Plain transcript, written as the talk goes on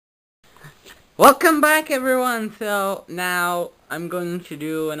Welcome back, everyone. So now I'm going to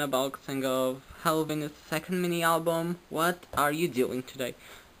do an unboxing of HelloVenus' second mini album. What are you doing today?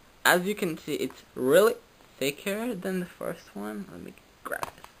 As you can see, it's really thicker than the first one. Let me grab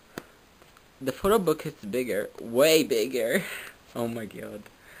it. The photo book is bigger, way bigger. Oh my god.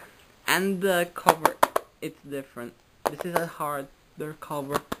 And the cover, it's different. This is a harder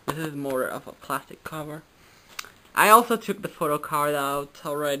cover. This is more of a plastic cover. I also took the photo card out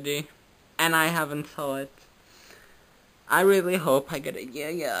already, and I haven't saw it. I really hope I get a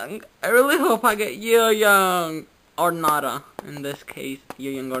Young. I really hope I get Young or Nada. In this case,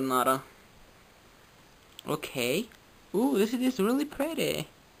 Young or Nada. Okay. Ooh, this is really pretty.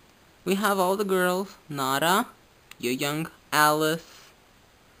 We have all the girls: Nada, Young, Alice,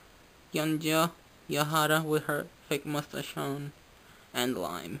 Yeonjo, Yahara with her fake mustache on, and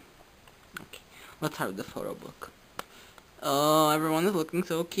Lime. Okay, let's have the photo book. Oh, everyone is looking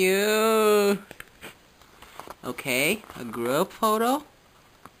so cute. Okay, a group photo.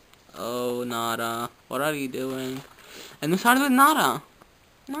 Oh, Nada, what are you doing? And we started with Nada.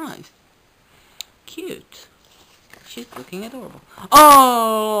 Nice. Cute. She's looking adorable.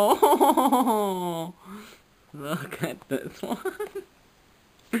 Oh! Look at this one.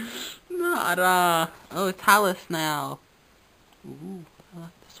 Nada. Oh, it's Alice now. Ooh, I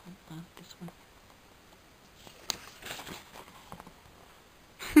like this one. I like this one.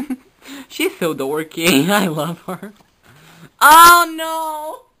 She's so dorky. I love her. Oh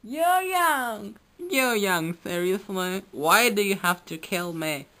no! Young, seriously? Why do you have to kill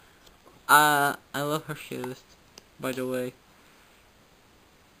me? I love her shoes, by the way.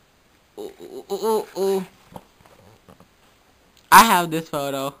 Ooh. I have this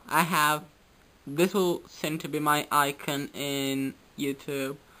photo. This will seem to be my icon in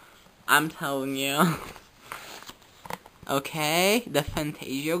YouTube. I'm telling you. Okay, the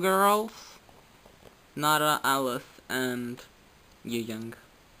Fantasia girls. Nada, Alice, and Young.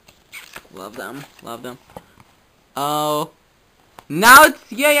 Love them. Oh, now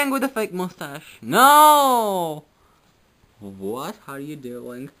it's Young with a fake mustache. No! What are you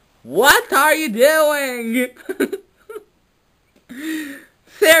doing? What are you doing?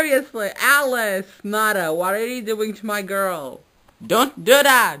 Seriously, Alice, Nada, what are you doing to my girl? Don't do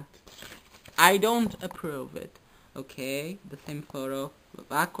that! I don't approve it. Okay, the same photo, but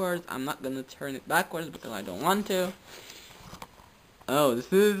backwards. I'm not gonna turn it backwards because I don't want to. Oh,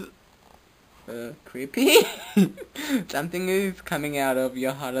 this is creepy. Something is coming out of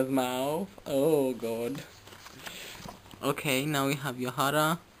Yohara's mouth. Oh god. Okay, now we have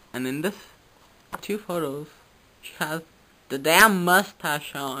Yohara, and in this two photos, she has the damn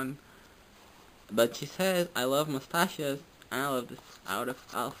mustache on. But she says, "I love mustaches," and I love this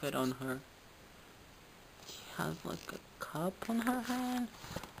outfit on her. Has like a cup on her hand.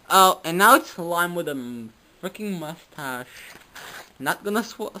 Oh, and now it's Lime with a freaking mustache. Not gonna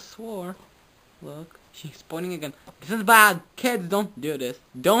swore. Look, she's pointing again. This is bad. Kids, don't do this.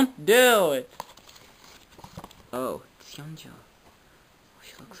 Don't do it. Oh, it's Yeonjo.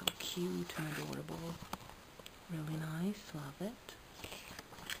 She looks so cute and adorable. Really nice. Love it.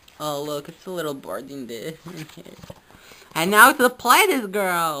 Oh, look, it's a little bird in here. And now it's the Pleiades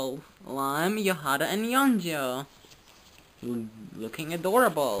girl. Lime, Yohara, and Yeonjo. Looking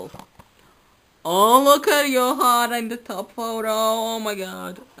adorable. Oh, look at Yohara in the top photo. Oh my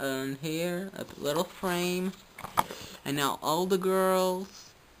god. And here, a little frame. And now all the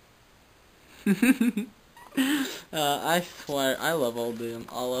girls. I swear, I love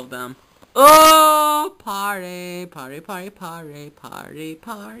all of them. Oh, party.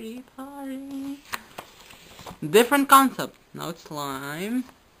 Different concept. Now it's Lime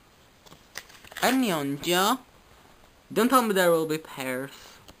and Yeonjo. Don't tell me there will be pairs.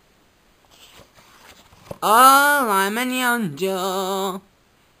 Oh, Lime and Yeonjo.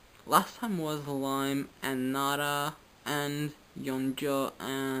 Last time was Lime and Nada and Yeonjo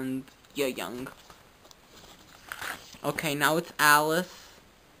and Young. Okay, now it's Alice.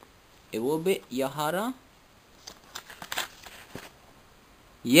 It will be Yohara.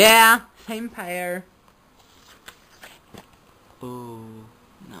 Yeah, same pair. Oh,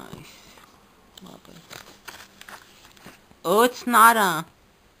 nice. Love it. Oh, it's Nada.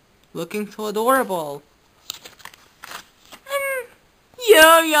 Looking so adorable. And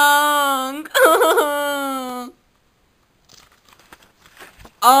Young.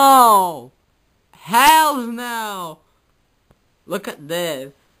 Oh, hells no. Look at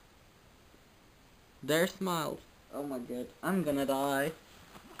this. Their smiles. Oh my god. I'm gonna die.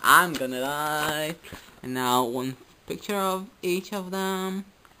 And now one picture of each of them.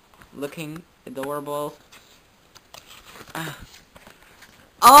 Looking adorable.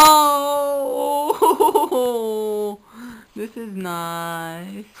 Oh! this is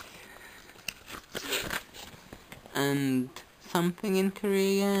nice. And something in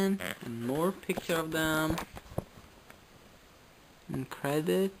Korean, and more picture of them, and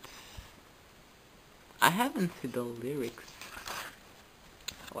credits. I haven't seen the lyrics.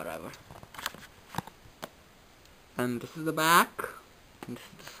 Whatever. And this is the back, and this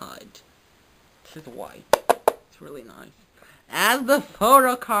is the side. This is white. It's really nice. As the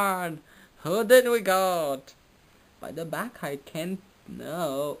photo card, who did we got? By the back I can't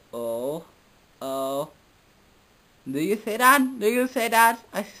know. Oh. Do you see that? Do you see that?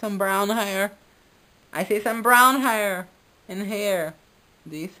 I see some brown hair. I see some brown hair in here.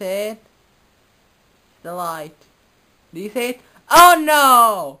 Do you see it? The light. Do you see it? Oh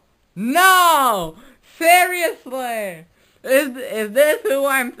no! No! Seriously! Is this who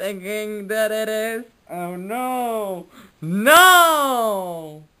I'm thinking that it is? Oh no!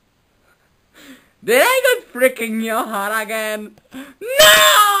 No! Did I get freaking Yohara again?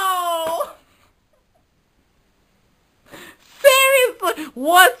 No! Seriously,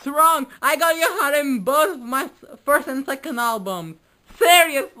 what's wrong? I got Yohara in both my first and second albums.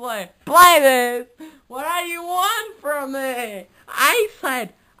 Seriously, play this. What do you want from me? I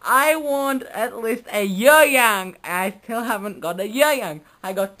said I want at least a Yoyang. I still haven't got a Yoyang.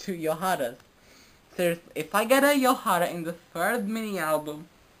 I got 2 Yoharas. Seriously, if I get a Yohara in the third mini album,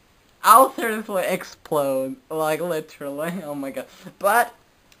 I'll seriously explode. Like, literally. Oh my god. But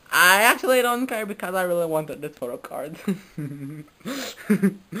I actually don't care because I really wanted this photo card.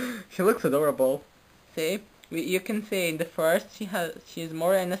 She looks adorable. See? You can see in the first she's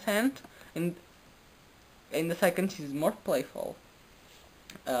more innocent. In the second she's more playful.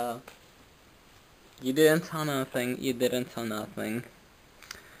 You didn't tell nothing. You didn't tell nothing.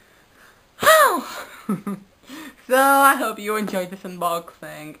 So I hope you enjoyed this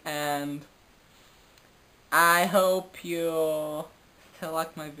unboxing, and I hope you still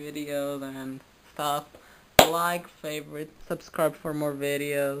like my videos and stuff. Like, favorite, subscribe for more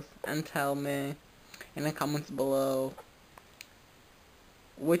videos, and tell me in the comments below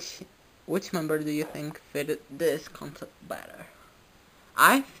which member do you think fitted this concept better.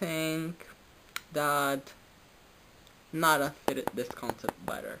 I think that Nada fitted this concept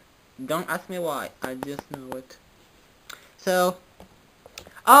better. Don't ask me why, I just know it. So,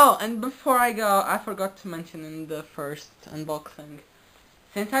 oh, and before I go, I forgot to mention in the first unboxing,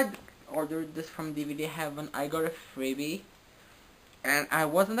 since I ordered this from DVD Heaven, I got a freebie, and I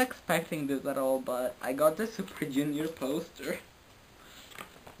wasn't expecting this at all, but I got the Super Junior poster.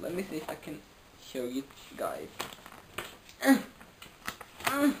 Let me see if I can show you guys.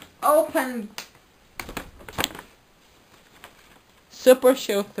 Open! Super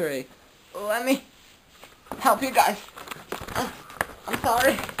Show 3. Let me help you guys. I'm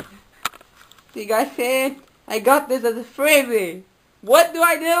sorry. Do you guys see it? I got this as a freebie. What do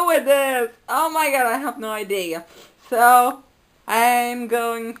I do with this? Oh my god, I have no idea. So, I'm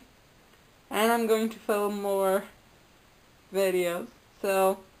going to film more videos.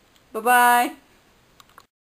 So, bye-bye.